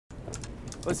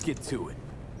let's get to it.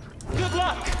 Good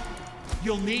luck.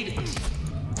 You'll need it.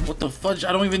 What the fudge?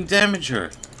 I don't even damage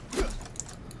her.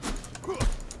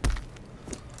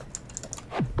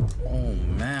 Oh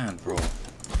man, bro.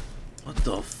 What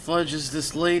the fudge is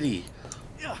this lady?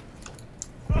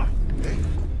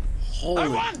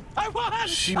 Holy. I won!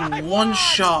 She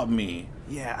one-shot me.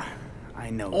 Yeah,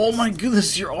 I know. Oh my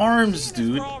goodness, your arms,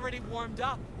 dude. We're already warmed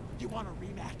up. You want a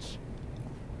rematch?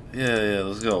 Yeah,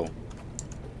 let's go.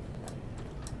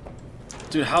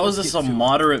 Dude, how is this a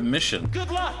moderate mission? Good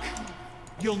luck.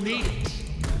 You'll need it.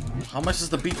 How am I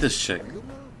supposed to beat this chick?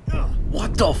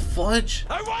 What the fudge?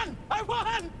 I won! I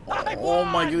won! Oh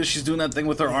my goodness, she's doing that thing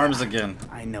with her arms again.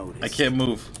 I noticed. I can't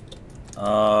move.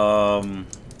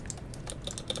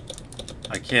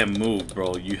 I can't move,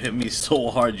 bro. You hit me so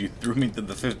hard, you threw me to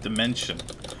the 5th dimension.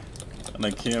 And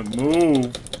I can't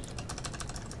move.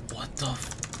 What the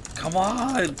f... Come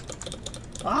on!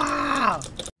 Ah!